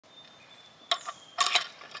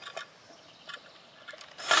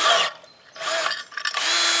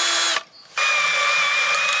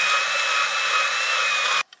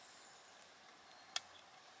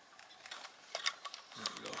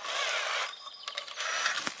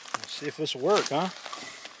See if this will work, huh?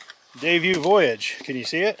 Dayview Voyage. Can you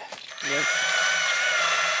see it? Yep.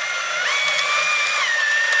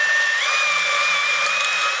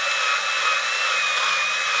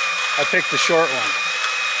 I picked the short one.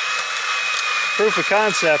 Proof of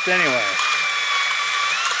concept anyway.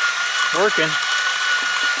 Working.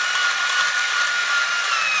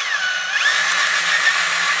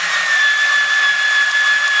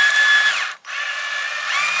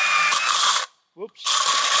 Whoops.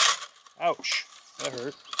 Ouch. That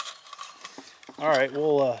hurt. Alright,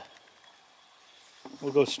 we'll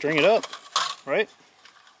go string it up, right?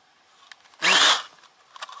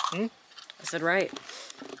 I said right.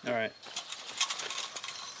 Alright.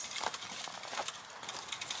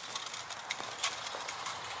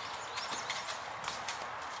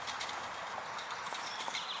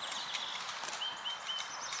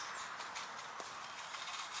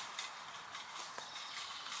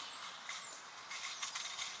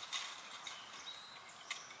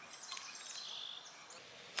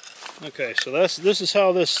 Okay, so this is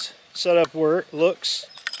how this setup looks.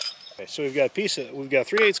 Okay, so we've got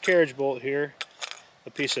 3/8 carriage bolt here, a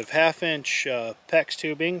piece of 1/2 inch PEX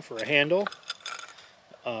tubing for a handle,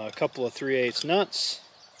 a couple of 3/8 nuts,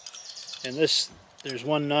 and there's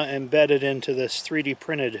one nut embedded into this 3D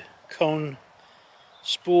printed cone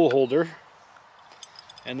spool holder,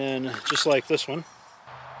 and then just like this one.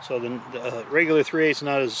 So the regular 3/8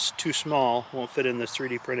 nut is too small, won't fit in this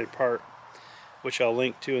 3D printed part, which I'll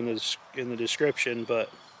link to in the description.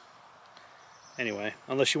 But anyway,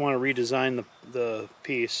 unless you want to redesign the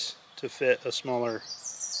piece to fit a smaller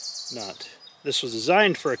nut. This was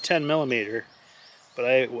designed for a 10mm, but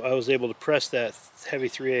I was able to press that heavy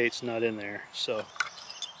 3/8 nut in there. So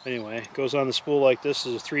anyway, it goes on the spool like this.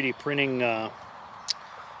 This is a 3D printing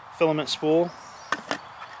filament spool.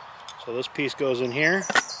 So this piece goes in here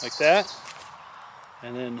like that,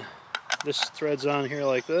 and then this threads on here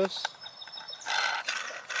like this.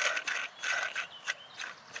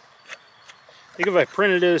 I think if I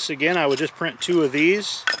printed this again, I would just print 2 of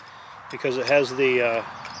these, because it has the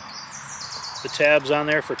tabs on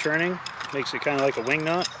there for turning. Makes it kind of like a wing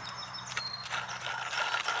nut.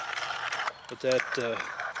 But that's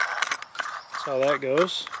how that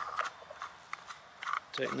goes.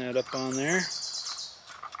 Tighten that up on there.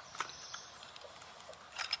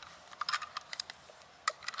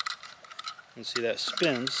 And see, that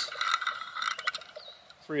spins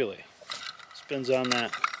freely. Spins on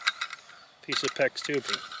that piece of PEX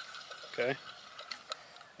tubing. Okay?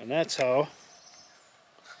 And that's how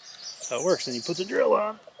it works. And you put the drill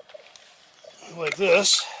on like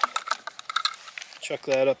this. Chuck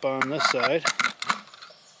that up on this side.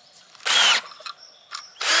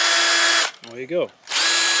 Away you go.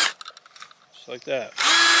 Just like that.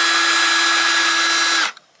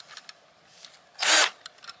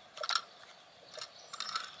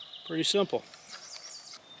 Pretty simple.